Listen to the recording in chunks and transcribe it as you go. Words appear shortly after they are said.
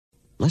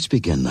Let's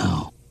begin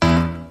now.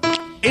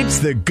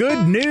 It's the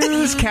Good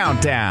News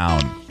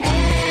Countdown.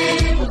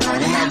 Hey, we're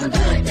gonna have a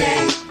good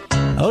day.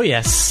 Oh,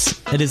 yes.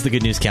 It is the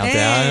Good News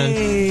Countdown.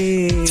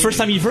 Hey. It's the first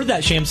time you've heard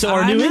that, Shamso,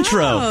 our new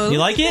intro. You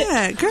like it?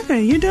 Yeah,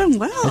 Griffin, you're doing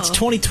well. It's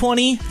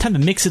 2020. Time to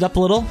mix it up a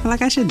little. I feel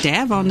like I should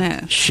dab on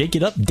that. Shake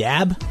it up,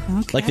 dab.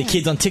 Okay. Like the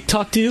kids on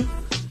TikTok do.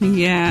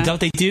 Yeah. Is that what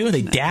they do?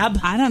 They dab?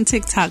 I don't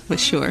TikTok, for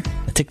sure.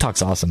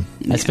 TikTok's awesome.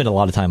 Yeah. I spend a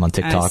lot of time on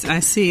TikTok.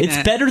 I see It's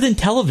that. better than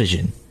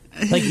television.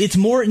 Like, it's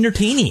more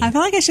entertaining. I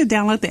feel like I should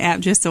download the app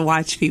just to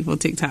watch people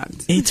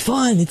TikToks. It's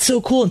fun. It's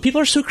so cool. And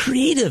people are so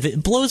creative.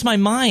 It blows my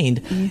mind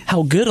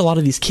how good a lot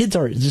of these kids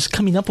are just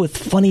coming up with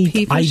funny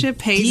People ideas should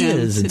pay them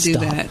and to do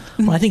stuff. that.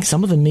 Well, I think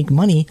some of them make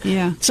money.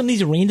 Yeah. Some of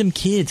these random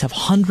kids have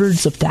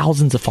hundreds of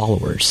thousands of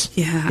followers.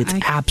 Yeah, It's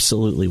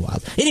absolutely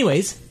wild.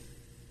 Anyways,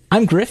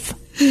 I'm Griff.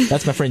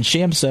 That's my friend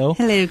Shamso.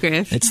 Hello,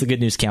 Griff. It's the Good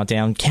News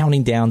Countdown,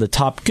 counting down the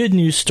top good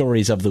news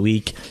stories of the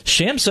week.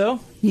 Shamso,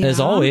 as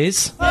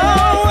always.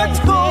 Oh, what's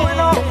going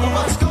on?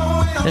 What's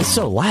going on? It's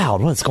so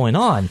loud. What's going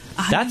on?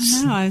 I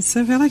don't know. I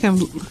still feel like I'm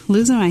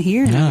losing my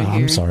hearing No, over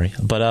here. I'm sorry.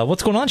 But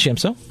what's going on,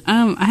 Shamso?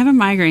 I have a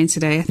migraine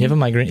today. You have a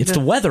migraine? It's the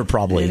weather,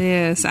 probably. It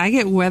is. I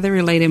get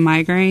weather-related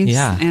migraines.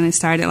 Yeah. And it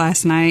started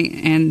last night,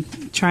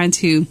 and trying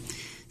to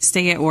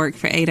stay at work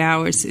for 8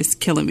 hours is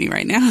killing me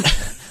right now.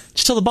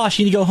 Just tell the boss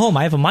you need to go home.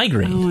 I have a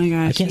migraine. Oh, my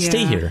gosh. I can't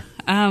stay here.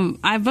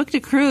 I booked a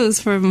cruise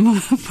for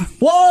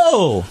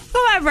Whoa!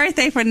 my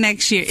birthday for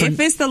next year, if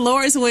it's the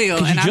Lord's will.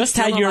 You And I'm just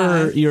still had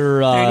alive.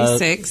 your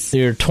 36.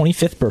 your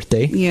 25th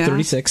birthday, Yeah.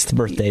 36th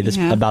birthday, this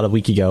Yeah. about a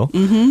week ago,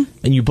 and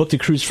you booked a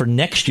cruise for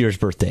next year's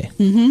birthday.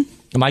 Mm-hmm.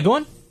 Am I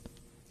going?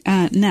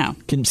 No.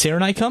 Can Sarah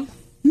and I come?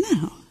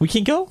 No. We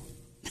can go.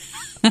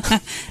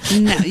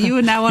 No. You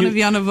would not want to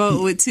be on a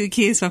boat with 2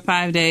 kids for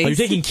 5 days. Are you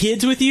taking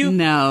kids with you?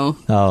 No.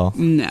 Oh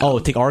No. Oh,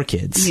 take our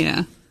kids.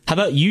 Yeah. How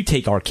about you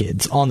take our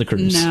kids on the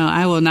cruise? No,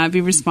 I will not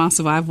be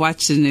responsible. I've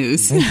watched the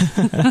news. So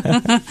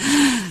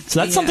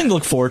that's something to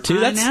look forward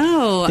to. I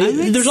know.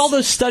 There's all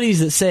those studies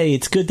that say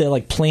it's good to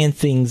like plan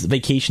things,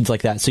 vacations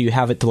like that, so you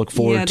have it to look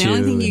forward to. The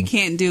only thing you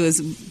can't do is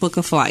book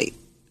a flight.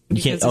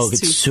 You can't. Oh,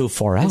 it's so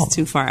far out. It's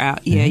too far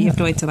out. Yeah, you have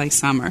to wait till like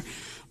summer.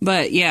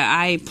 But yeah,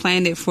 I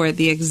planned it for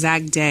the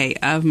exact day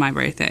of my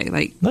birthday,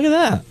 like Look at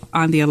that.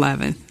 on the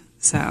 11th.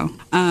 So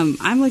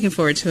I'm looking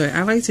forward to it.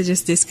 I like to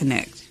just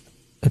disconnect.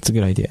 That's a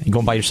good idea. You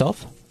going by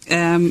yourself?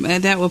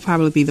 That will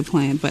probably be the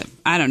plan, but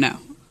I don't know.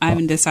 I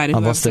haven't decided who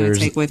I'm Unless going to there's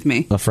take with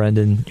me. a friend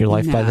in your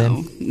life by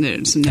then?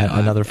 There's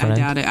Another friend? I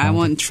doubt it. I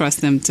won't trust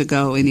them to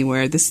go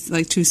anywhere. This is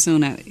like too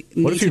soon.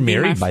 What if you're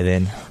married by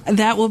then?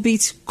 That will be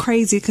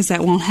crazy because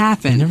that won't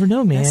happen. You never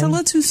know, man. That's a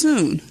little too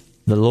soon.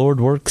 The Lord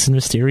works in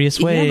mysterious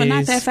ways. Yeah, but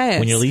not that fast.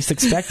 When you're least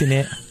expecting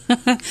it.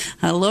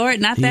 Lord,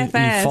 not that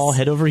fast. You fall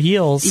head over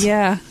heels.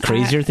 Yeah.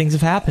 Crazier things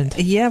have happened.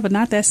 Yeah, but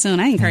not that soon.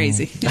 I ain't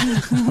crazy.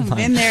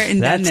 Been there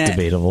and done That's that.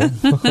 debatable. Oh,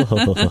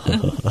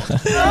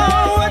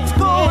 what's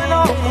going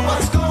on?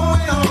 What's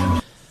going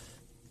on?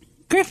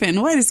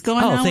 Griffin, what is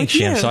going on Oh, thanks,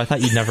 with you? Shamso. I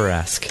thought you'd never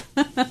ask.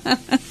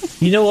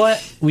 You know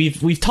what?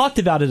 We've talked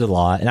about it a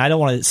lot, and I don't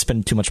want to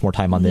spend too much more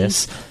time on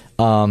this.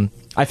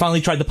 I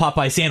finally tried the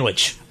Popeye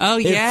sandwich. Oh,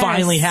 yes. It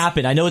finally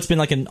happened. I know it's been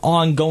like an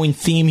ongoing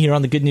theme here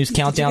on the Good News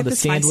Countdown. Did you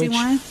get the sandwich. spicy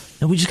one?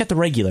 No, we just got the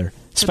regular.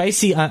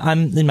 Spicy,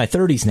 I'm in my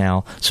 30s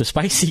now, so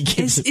spicy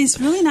gives It's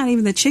really not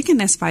even the chicken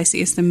that's spicy.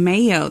 It's the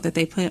mayo that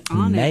they put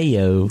on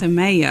Mayo. it. The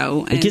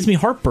mayo. It gives me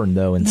heartburn,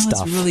 though, and No,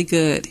 stuff. it's really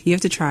good. You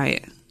have to try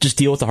it. Just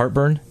deal with the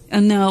heartburn?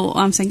 No,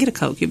 I'm saying get a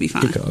Coke. You'll be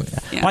fine. Yeah.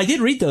 Yeah. Well, I did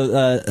read,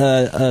 though,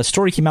 a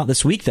story came out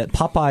this week that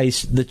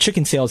Popeye's, the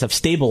chicken sales have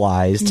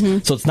stabilized,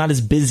 so it's not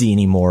as busy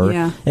anymore.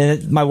 Yeah.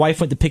 And my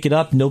wife went to pick it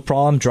up, no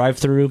problem, drive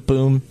through,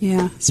 boom.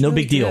 Yeah, it's no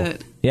really big deal.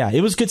 good. Yeah,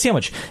 it was a good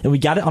sandwich. And we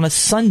got it on a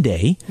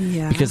Sunday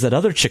because that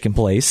other chicken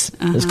place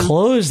is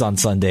closed on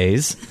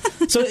Sundays.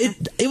 So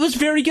it was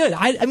very good.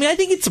 I mean, I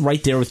think it's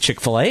right there with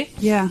Chick-fil-A.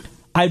 Yeah.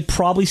 I'd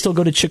probably still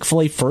go to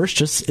Chick-fil-A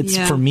first.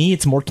 Yeah. For me,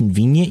 it's more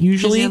convenient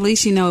usually. At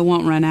least you know it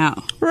won't run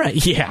out.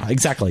 Right, yeah,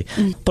 exactly.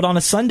 But on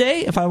a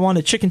Sunday, if I want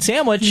a chicken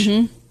sandwich,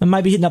 I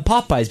might be hitting up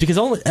Popeyes because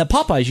at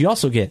Popeyes you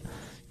also get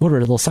order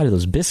a little side of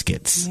those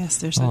biscuits. Yes,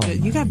 they're so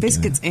good. You got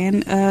biscuits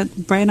and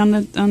bread on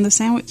the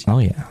sandwich. Oh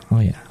yeah.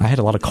 I had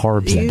a lot of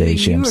carbs that day,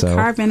 You were Shamso.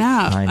 carving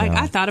out. I know.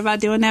 I thought about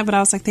doing that, but I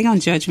was like, they're gonna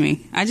judge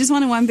me. I just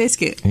wanted one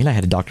biscuit. And I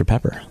had a Dr.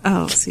 Pepper.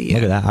 Oh, see, yeah.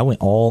 Look at that. I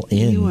went all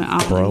in, You went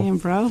all bro. in,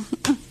 bro.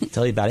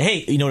 Tell you about it.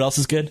 Hey, you know what else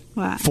is good?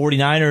 What?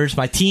 49ers,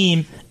 my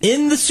team,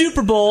 in the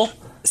Super Bowl.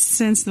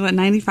 Since what,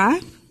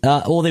 95?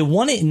 Well, they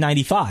won it in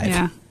 95.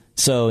 Yeah.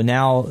 So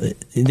now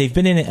they've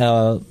been in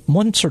it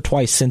once or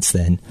twice since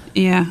then.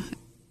 Yeah.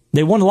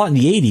 They won a lot in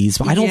the 80s,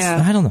 but I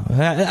don't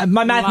know.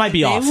 My math might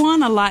be off. They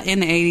won a lot in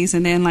the 80s,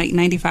 and then like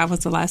 95 was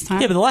the last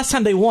time. Yeah, but the last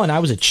time they won, I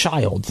was a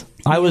child.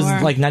 I was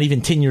like not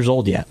even 10 years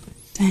old yet.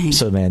 Dang.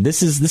 So, man,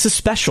 this is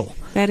special.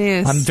 That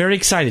is. I'm very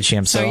excited,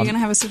 Shamso. So are you going to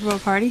have a Super Bowl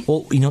party?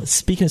 Well, you know,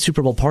 speaking of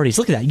Super Bowl parties,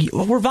 look at that.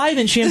 We're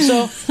vibing,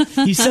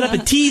 Shamso. You set up a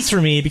tease for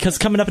me because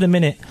coming up in a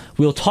minute,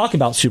 we'll talk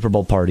about Super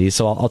Bowl parties.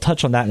 So I'll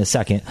touch on that in a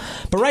second.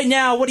 But right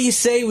now, what do you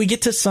say we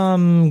get to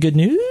some good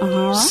news?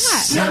 All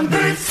right.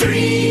 Number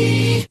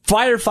 3.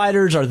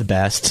 Firefighters are the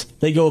best.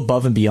 They go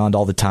above and beyond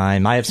all the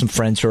time. I have some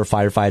friends who are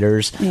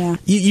firefighters. Yeah.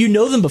 You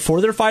know them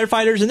before they're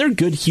firefighters, and they're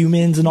good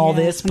humans and all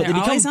this. But they're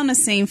always on the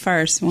scene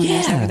first when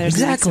there's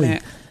exactly. an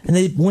accident.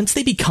 And once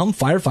they become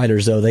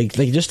firefighters, though, they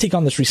just take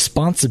on this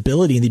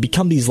responsibility, and they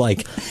become these,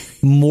 like,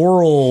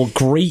 moral,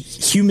 great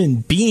human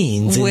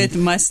beings. With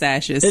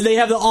mustaches. And they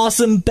have the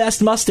awesome,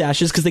 best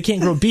mustaches because they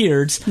can't grow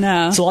beards.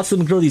 No. So lots of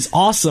them grow these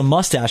awesome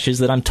mustaches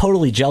that I'm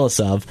totally jealous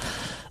of.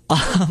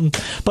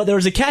 But there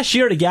was a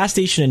cashier at a gas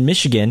station in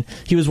Michigan.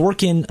 He was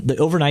working the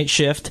overnight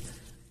shift,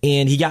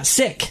 and he got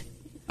sick.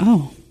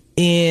 Oh.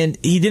 And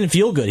he didn't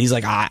feel good. He's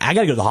like, I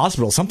got to go to the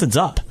hospital. Something's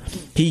up.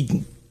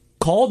 He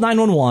called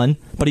 911,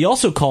 but he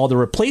also called a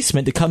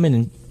replacement to come in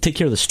and take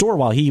care of the store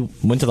while he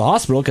went to the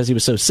hospital because he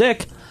was so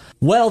sick.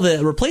 Well,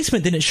 the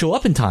replacement didn't show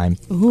up in time.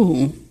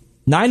 Ooh.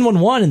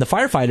 911 and the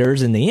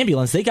firefighters and the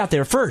ambulance, they got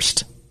there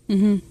first.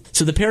 Mm-hmm.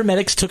 So the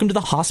paramedics took him to the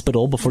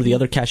hospital before the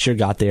other cashier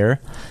got there.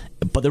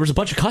 But there was a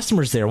bunch of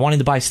customers there wanting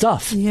to buy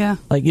stuff. Yeah.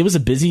 Like, it was a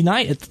busy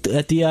night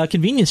at the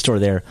convenience store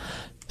there.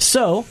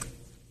 So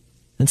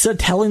instead of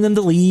telling them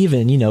to leave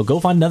and, go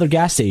find another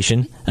gas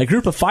station, a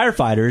group of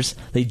firefighters,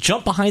 they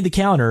jumped behind the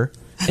counter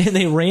and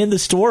they ran the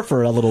store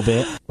for a little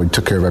bit. We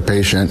took care of our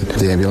patient.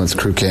 The ambulance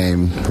crew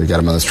came. We got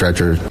him on the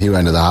stretcher. He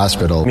went to the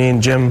hospital. Me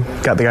and Jim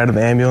got the guy to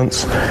the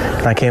ambulance,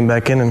 and I came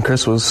back in, and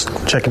Chris was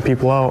checking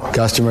people out.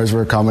 Customers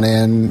were coming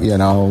in,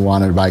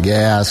 wanted to buy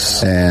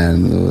gas,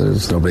 and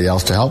there's nobody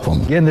else to help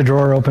them. Getting the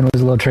drawer open was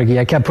a little tricky.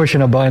 I kept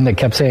pushing a button that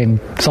kept saying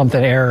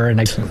something error,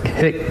 and I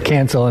hit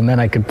cancel, and then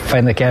I could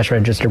find the cash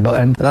register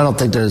button. And I don't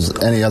think there's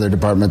any other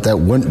department that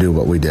wouldn't do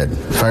what we did.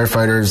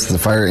 Firefighters, the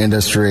fire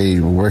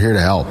industry, we're here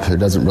to help. It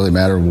doesn't really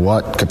matter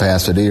what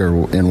capacity or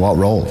in what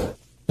role.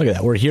 Look at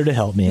that. We're here to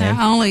help, man.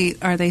 Not only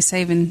are they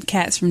saving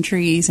cats from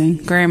trees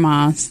and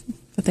grandmas,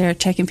 but they're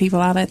checking people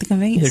out at the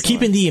convenience store.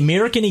 Keeping the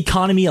American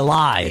economy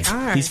alive.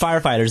 These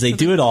firefighters, they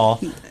do it all.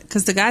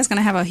 Because the guy's going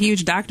to have a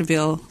huge doctor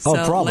bill. So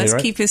probably, let's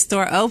right? keep his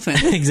store open.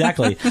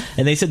 Exactly.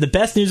 And they said the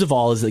best news of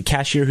all is the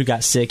cashier who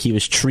got sick, he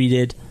was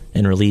treated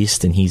and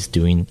released, and he's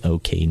doing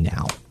okay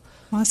now.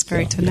 Well, that's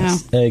great to know.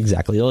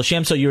 Exactly. Well,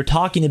 Shamso, you were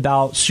talking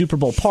about Super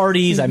Bowl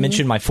parties. I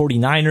mentioned my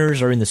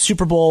 49ers are in the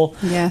Super Bowl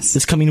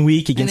this coming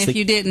week. Against and if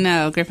you didn't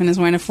know, Griffin is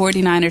wearing a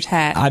 49ers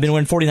hat. I've been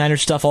wearing 49ers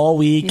stuff all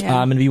week. Yeah.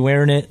 I'm going to be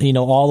wearing it,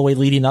 all the way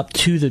leading up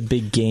to the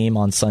big game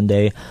on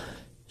Sunday.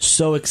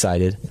 So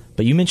excited.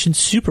 But you mentioned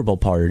Super Bowl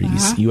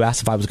parties. You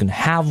asked if I was going to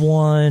have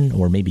one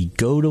or maybe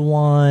go to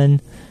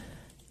one.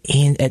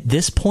 And at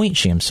this point,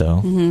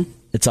 Shamso,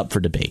 it's up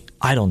for debate.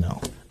 I don't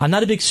know. I'm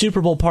not a big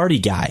Super Bowl party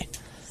guy.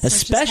 So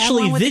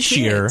especially this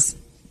year.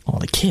 Oh,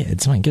 the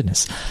kids, my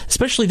goodness.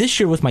 Especially this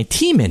year with my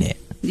team in it.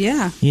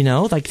 Yeah.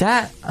 Like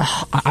that.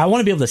 I want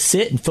to be able to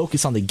sit and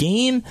focus on the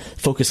game,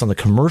 focus on the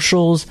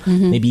commercials,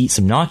 maybe eat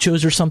some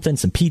nachos or something,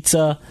 some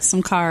pizza.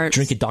 Some carbs.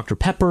 Drink a Dr.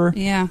 Pepper.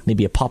 Yeah.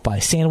 Maybe a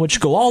Popeye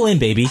sandwich. Go all in,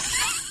 baby.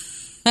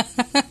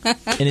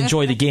 And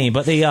enjoy the game.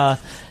 But they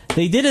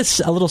did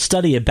a little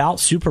study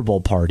about Super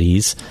Bowl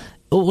parties.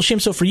 Well,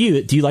 Shamso, for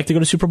you, do you like to go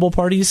to Super Bowl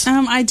parties?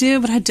 I do,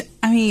 but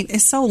I mean,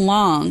 it's so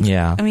long.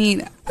 Yeah. I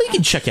mean, well, you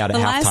can check out at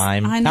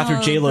halftime. After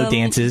J-Lo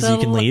dances, you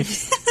can leave.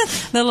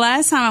 The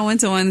last time I went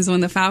to one is when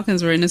the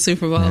Falcons were in the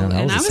Super Bowl. Yeah,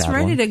 and I was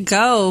ready to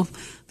go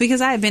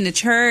because I had been to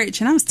church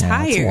and I was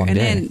tired. And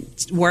then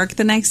work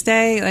the next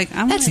day.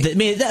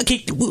 Okay,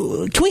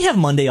 can we have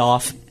Monday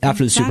off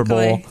after the Super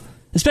Bowl?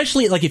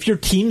 Especially, if your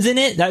team's in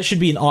it, that should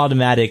be an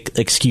automatic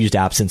excused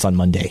absence on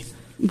Monday.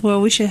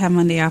 Well, we should have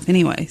Monday off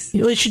anyways.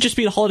 It should just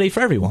be a holiday for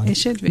everyone. It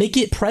should be. Make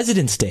it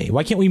President's Day.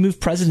 Why can't we move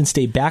President's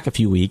Day back a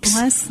few weeks?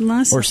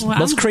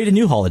 Let's create a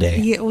new holiday.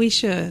 Yeah, we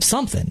should.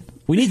 Something.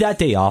 We need that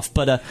day off.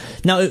 But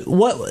now,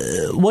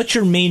 what's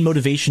your main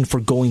motivation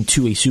for going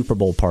to a Super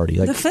Bowl party?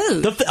 The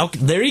food. Okay,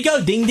 there you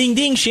go. Ding, ding,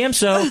 ding.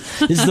 Shamso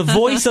is the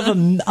voice of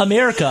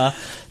America.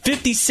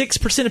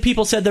 56% of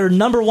people said their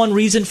number one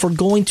reason for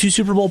going to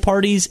Super Bowl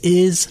parties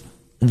is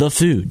the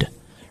food.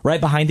 Right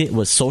behind it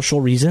was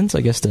social reasons, I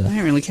guess. I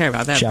don't really care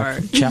about that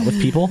part. Chat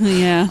with people.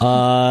 Yeah.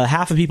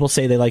 Half of people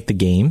say they like the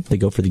game. They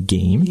go for the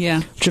game. Yeah.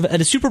 Which at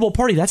a Super Bowl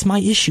party, that's my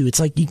issue. It's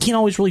like you can't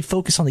always really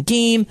focus on the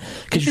game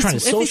because you're trying to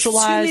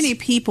socialize. There's too many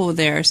people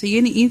there, so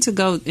you need to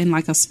go in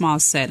a small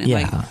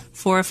setting,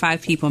 4 or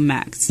 5 people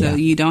max. So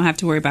you don't have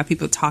to worry about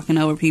people talking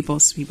over people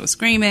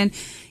screaming.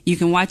 You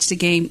can watch the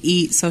game,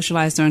 eat,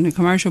 socialize during the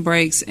commercial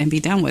breaks, and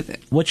be done with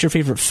it. What's your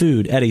favorite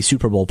food at a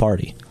Super Bowl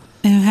party?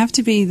 It would have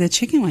to be the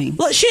chicken wing.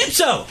 Well,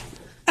 Shamso!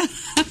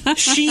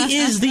 She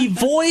is the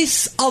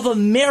voice of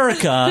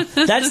America.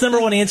 That's number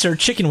one answer,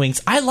 chicken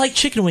wings. I like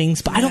chicken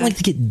wings, but I don't like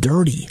to get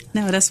dirty.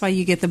 No, that's why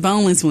you get the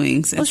boneless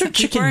wings. Those are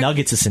chicken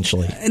nuggets,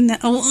 essentially.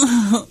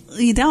 No,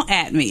 you don't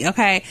at me,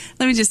 okay?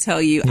 Let me just tell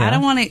you. I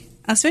don't want to...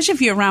 Especially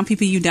if you're around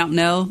people you don't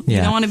know. You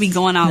don't want to be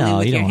going all in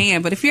with your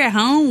hand. But if you're at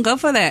home, go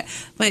for that.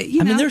 But,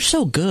 I mean, they're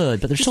so good,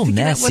 but they're so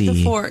messy. Pick it up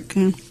with a fork.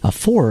 A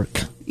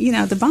fork?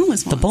 the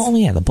boneless ones.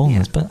 The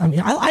boneless. Yeah. But I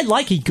mean, I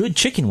like a good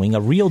chicken wing,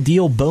 a real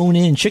deal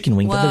bone-in chicken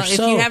wing. Well, but if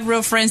you have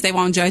real friends, they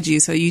won't judge you,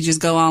 so you just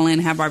go all in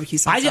and have barbecue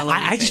sauce.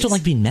 I just don't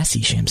like being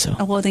messy, Shamso.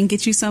 Oh, well, then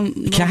get you some.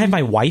 Can I have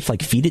my wife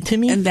feed it to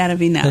me? And that'll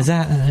be no. Is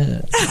that?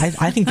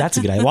 I think that's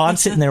a good idea. While I'm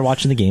sitting there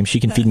watching the game, she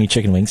can feed me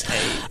chicken wings.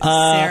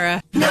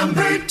 Sarah.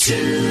 Number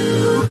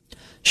 2.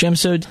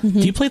 Shamso, do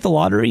you play the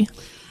lottery?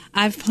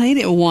 I've played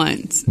it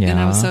once, and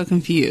I was so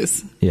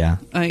confused. Yeah,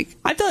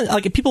 I've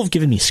done people have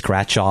given me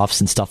scratch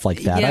offs and stuff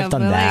like that. Yeah, I've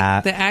done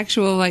that. The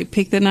actual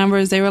pick the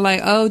numbers. They were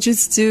like, oh,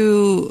 just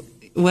do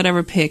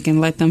whatever pick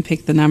and let them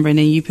pick the number, and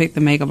then you pick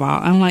the mega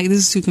ball. I'm like, this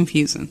is too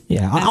confusing.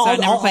 Yeah,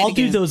 I'll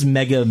do those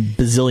mega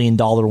bazillion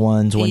dollar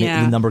ones when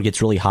the number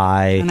gets really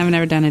high. And I've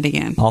never done it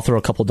again. I'll throw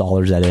a couple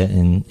dollars at it,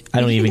 and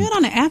I don't even do it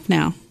on the app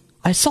now.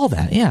 I saw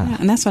that, yeah.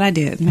 And that's what I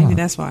did. Maybe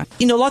that's why.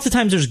 Lots of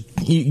times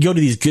you go to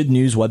these good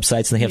news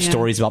websites and they have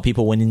stories about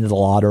people winning the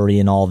lottery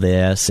and all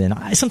this.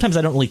 And sometimes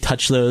I don't really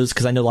touch those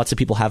because I know lots of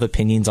people have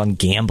opinions on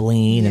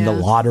gambling and the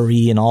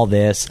lottery and all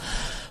this.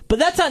 But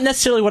that's not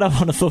necessarily what I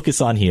want to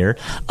focus on here.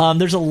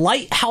 There's a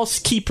lighthouse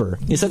keeper.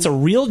 Yes, that's a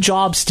real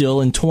job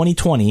still in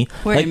 2020.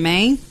 Where, in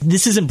Maine?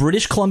 This is in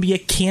British Columbia,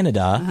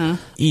 Canada.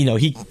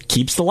 He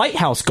keeps the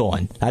lighthouse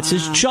going. That's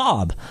his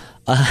job.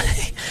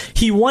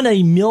 He won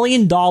 $1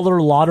 million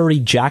lottery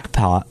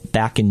jackpot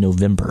back in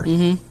November.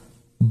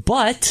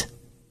 But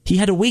he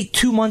had to wait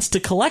 2 months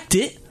to collect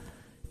it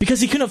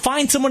because he couldn't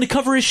find someone to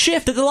cover his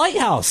shift at the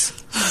lighthouse.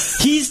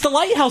 He's the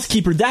lighthouse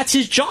keeper. That's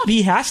his job.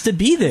 He has to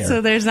be there.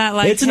 So there's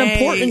not it's an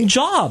important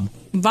job.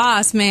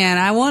 Boss, man,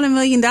 I won $1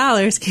 million.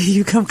 Can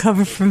you come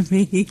cover for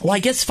me? Well, I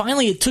guess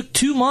finally it took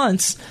 2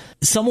 months.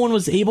 Someone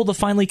was able to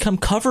finally come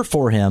cover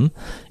for him,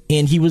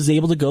 and he was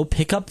able to go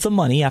pick up the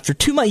money after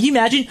 2 months. You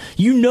imagine,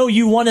 you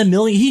won $1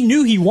 million. He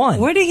knew he won.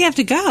 Where did he have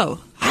to go?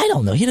 I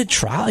don't know. He had to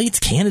try. It's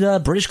Canada,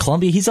 British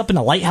Columbia. He's up in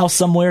a lighthouse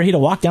somewhere. He had to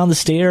walk down the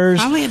stairs.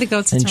 Probably had to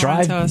go to and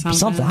Toronto drive or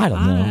something. I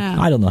don't know.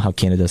 I don't know how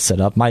Canada's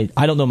set up.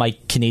 I don't know my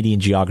Canadian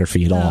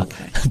geography at all.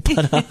 Okay.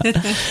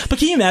 But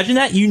can you imagine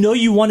that?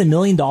 You won $1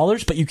 million,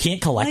 but you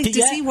can't collect it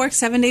yet? Does he work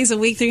 7 days a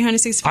week,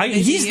 365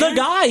 days He's a year? the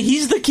guy.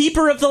 He's the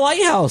keeper of the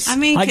lighthouse. I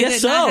mean, I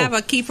guess so. Not have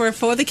a keeper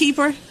for the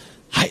keeper?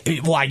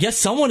 I guess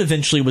someone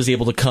eventually was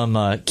able to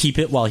come keep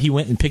it while he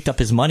went and picked up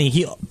his money.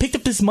 He picked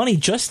up his money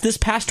just this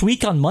past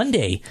week on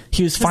Monday.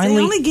 He was finally...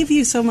 They only give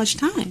you so much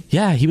time.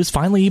 Yeah, he was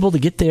finally able to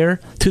get there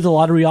to the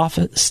lottery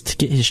office to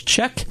get his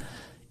check.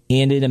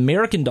 And in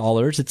American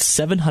dollars, it's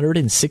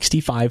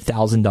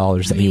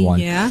 $765,000 that he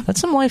won. Yeah. That's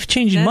some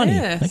life-changing money.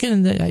 That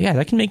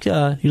can make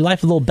your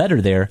life a little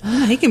better there.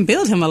 He can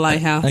build him a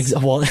lighthouse.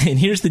 Well, and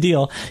here's the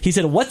deal. He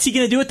said, what's he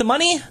going to do with the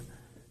money?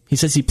 He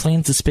says he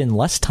plans to spend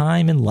less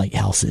time in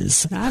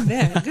lighthouses. I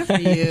bet. Good for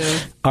you.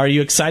 Are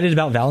you excited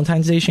about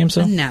Valentine's Day,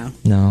 Shamso? No.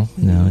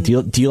 No.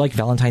 Do you like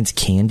Valentine's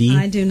candy?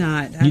 I do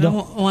not. I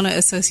don't want to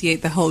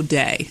associate the whole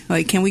day.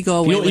 Can we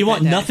go away with You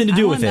want nothing to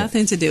do with it?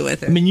 Nothing to do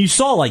with it. I mean, you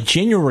saw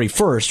January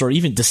 1st or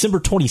even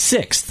December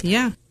 26th.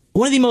 Yeah.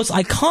 One of the most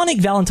iconic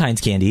Valentine's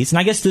candies, and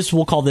I guess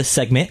we'll call this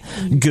segment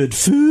Good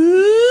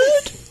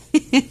Food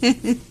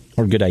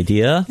or Good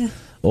Idea.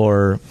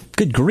 Or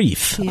Good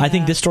Grief. Yeah. I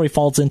think this story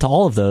falls into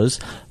all of those.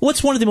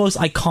 What's one of the most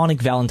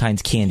iconic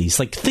Valentine's candies?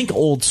 Think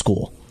old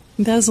school.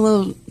 Those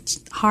little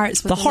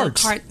hearts with the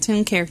hearts. Little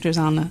cartoon characters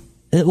on them.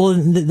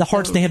 The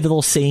hearts, they have the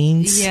little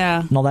sayings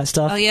and all that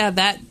stuff. Oh, yeah,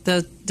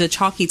 the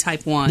chalky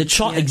type one.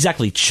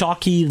 Exactly.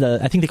 Chalky,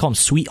 I think they call them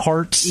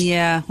sweethearts.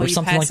 Yeah, or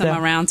something like that. Pass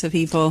them around to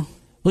people.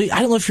 Well, I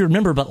don't know if you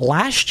remember, but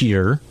last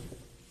year,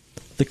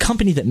 the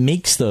company that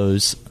makes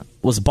those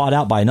was bought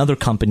out by another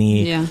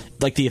company. Yeah.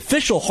 The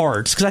official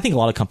hearts, because I think a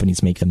lot of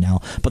companies make them now,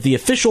 but the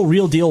official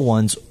real deal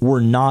ones were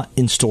not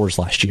in stores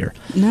last year.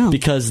 No.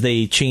 Because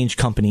they changed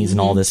companies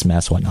and all this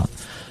mess, whatnot.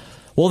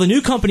 Well, the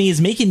new company is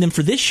making them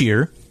for this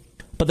year,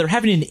 but they're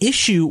having an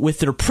issue with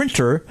their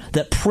printer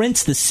that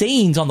prints the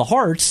sayings on the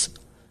hearts,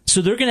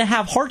 so they're going to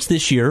have hearts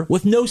this year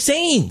with no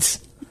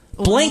sayings.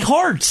 Blank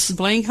hearts.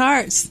 Blank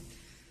hearts.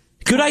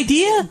 Good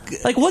idea.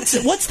 What's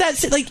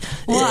that?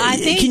 Well, I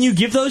think, can you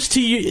give those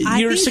to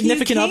your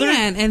significant other?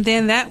 And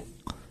then that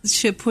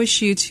should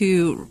push you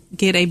to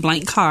get a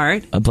blank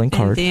card. A blank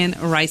card. And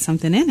then write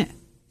something in it.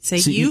 So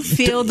you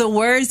feel the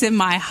words in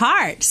my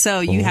heart. So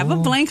you have a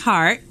blank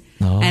heart,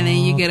 and then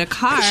you get a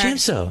card.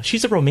 Shamso,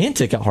 she's a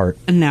romantic at heart.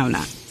 No,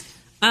 not.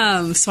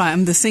 So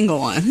I'm the single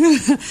one.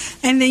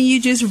 And then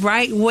you just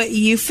write what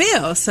you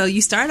feel. So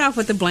you start off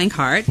with a blank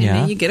heart, and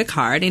then you get a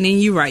card, and then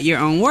you write your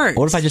own words.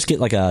 What if I just get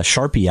a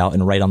Sharpie out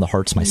and write on the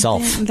hearts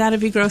myself? That'd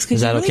be gross,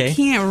 because you really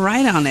can't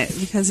write on it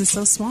because it's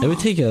so small. It would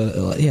take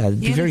it'd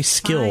be very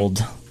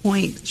skilled.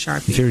 Point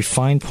Sharpie. Very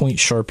fine point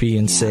Sharpie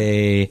and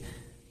say,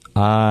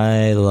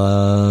 I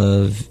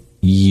love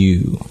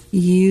you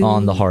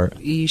on the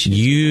heart.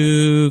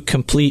 You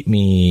complete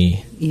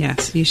me.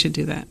 Yes, you should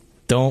do that.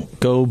 Don't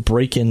go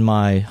breaking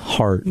my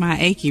heart. My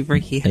achy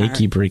breaky heart.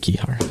 Achy breaky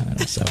heart.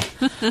 So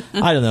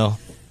I don't know.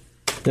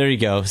 There you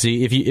go.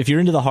 See, if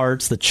you're into the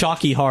hearts, the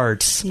chalky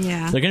hearts,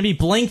 they're going to be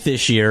blank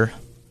this year.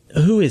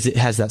 Who is it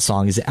has that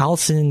song? Is it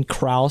Alison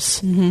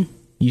Krauss? Mm-hmm.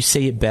 You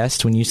Say It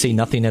Best When You Say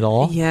Nothing at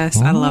All. Yes,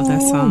 I love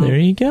that song. There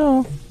you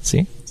go.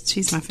 See?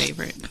 She's my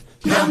favorite.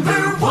 Number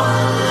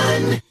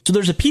 1. So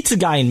there's a pizza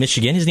guy in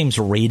Michigan. His name's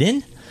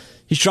Raiden.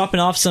 He's dropping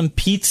off some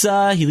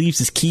pizza. He leaves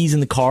his keys in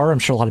the car. I'm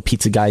sure a lot of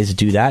pizza guys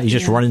do that. He's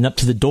just running up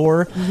to the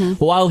door.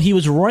 But while he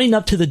was running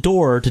up to the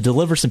door to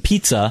deliver some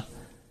pizza,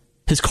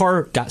 his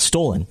car got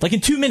stolen. Like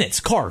in 2 minutes,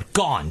 car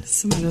gone.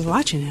 Somebody was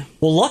watching him.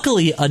 Well,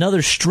 luckily,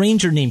 another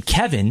stranger named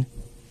Kevin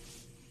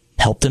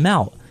helped him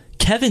out.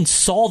 Kevin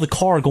saw the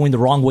car going the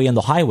wrong way on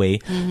the highway,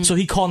 so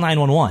he called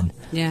 911.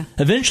 Yeah.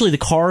 Eventually, the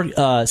car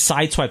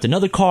sideswiped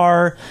another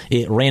car.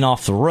 It ran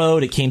off the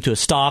road. It came to a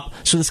stop.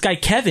 So this guy,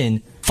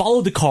 Kevin,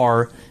 followed the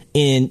car,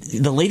 and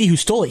the lady who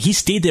stole it, he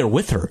stayed there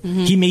with her.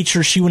 He made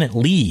sure she wouldn't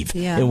leave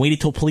and waited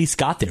till police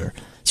got there.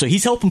 So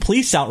he's helping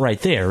police out right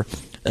there,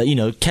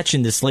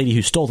 catching this lady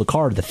who stole the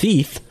car, the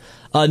thief.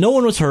 No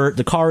one was hurt.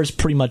 The car is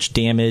pretty much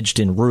damaged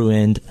and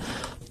ruined.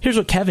 Here's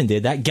what Kevin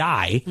did. That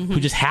guy who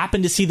just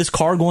happened to see this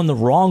car going the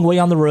wrong way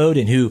on the road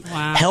and who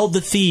held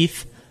the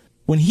thief,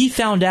 when he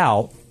found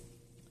out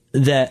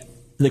that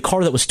the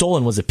car that was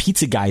stolen was a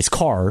pizza guy's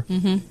car,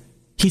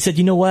 he said,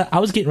 you know what? I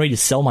was getting ready to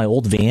sell my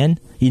old van.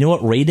 You know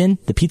what,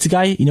 Raiden, the pizza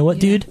guy? You know what,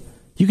 dude?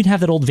 You can have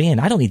that old van.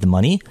 I don't need the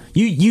money.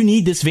 You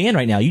need this van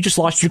right now. You just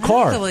lost your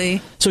car.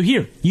 So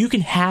here, you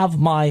can have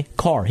my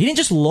car. He didn't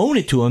just loan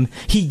it to him.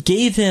 He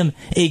gave him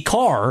a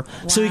car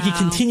so he could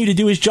continue to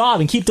do his job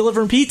and keep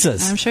delivering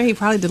pizzas. I'm sure he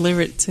probably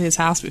delivered it to his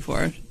house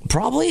before.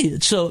 Probably.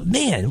 So,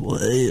 man,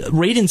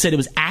 Raiden said it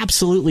was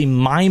absolutely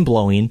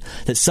mind-blowing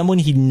that someone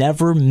he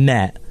never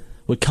met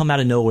would come out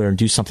of nowhere and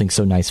do something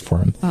so nice for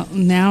him. Well,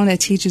 now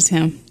that teaches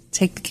him.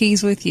 Take the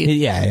keys with you.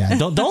 Yeah.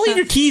 Don't leave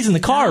your keys in the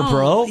car,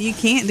 bro. You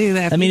can't do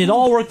that. I mean, it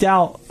all worked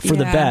out for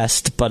the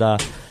best,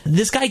 but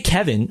this guy,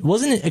 Kevin,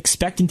 wasn't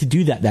expecting to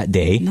do that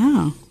day.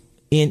 No.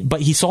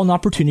 But he saw an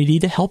opportunity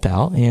to help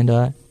out,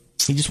 and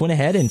he just went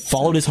ahead and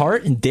followed his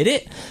heart and did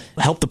it.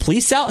 Helped the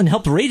police out and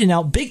helped Raiden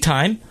out big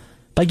time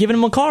by giving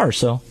him a car.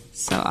 So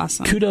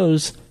awesome.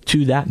 Kudos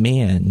to that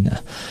man.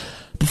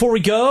 Before we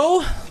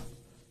go,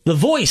 the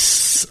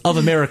voice of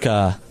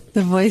America.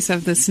 The voice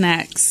of the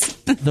snacks.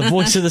 The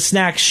voice of the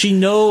snacks. She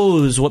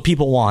knows what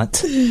people want.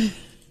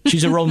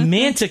 She's a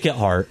romantic at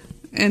heart.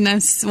 And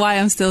that's why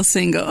I'm still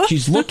single.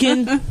 She's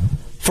looking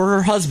for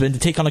her husband to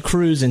take on a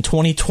cruise in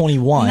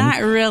 2021.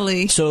 Not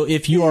really. So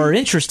if you are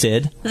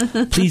interested,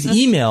 please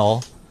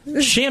email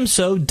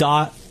Shamso.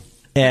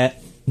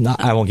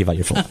 I won't give out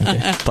your phone.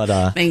 Okay?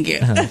 But thank you.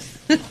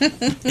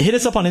 Hit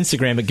us up on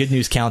Instagram at Good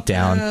News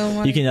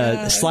Countdown. You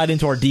can slide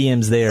into our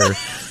DMs there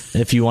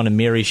if you want to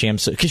marry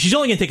Shamso, because she's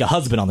only going to take a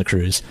husband on the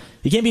cruise.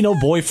 You can't be no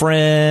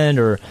boyfriend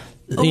or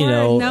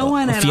no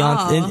one at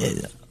all.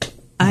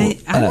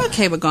 I'm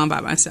okay with going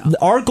by myself.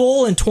 Our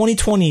goal in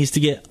 2020 is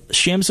to get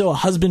Shamso a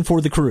husband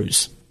for the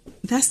cruise.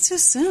 That's too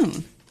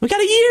soon. We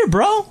got a year,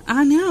 bro.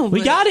 I know.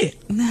 We got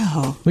it.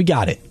 No. We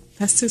got it.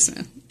 That's too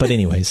soon. But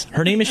anyways,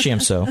 her name is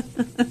Shamso.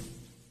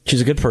 She's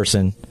a good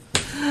person.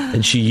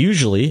 And she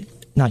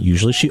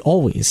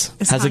always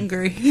is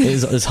hungry.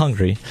 Is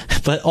hungry.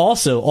 But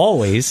also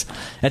always,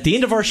 at the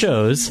end of our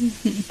shows,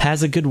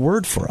 has a good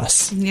word for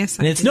us. Yes,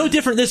 and it's no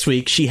different this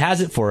week. She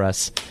has it for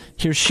us.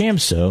 Here's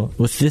Shamso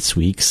with this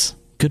week's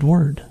good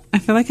word. I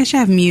feel like I should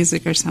have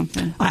music or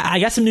something. I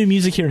got some new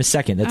music here in a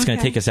second that's going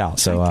to take us out.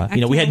 So,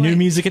 we had new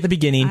music at the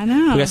beginning. I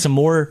know. We got some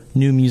more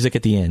new music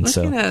at the end.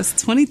 Look at us,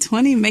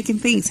 2020, making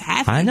things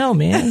happen. I know,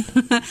 man.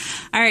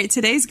 All right,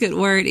 today's good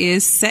word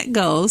is set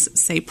goals,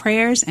 say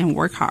prayers, and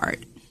work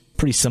hard.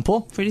 Pretty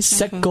simple.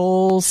 Set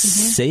goals,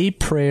 say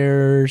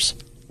prayers,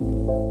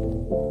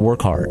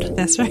 work hard.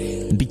 That's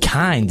right. Be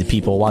kind to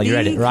people while you're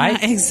at it,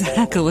 right?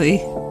 Exactly.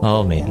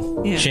 Oh,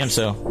 man. Yes.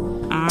 Shamso,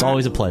 it's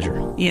always a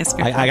pleasure. Yes,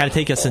 Griff. I got to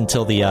take us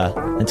until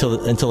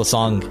the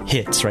song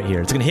hits right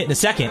here. It's going to hit in a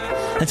second.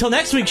 Until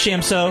next week,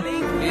 Shamso.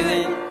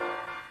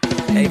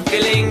 Hey,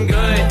 feeling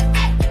good.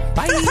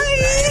 Bye.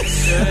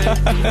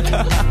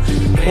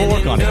 We'll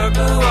work on it.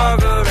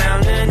 Walk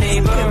around the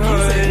neighborhood.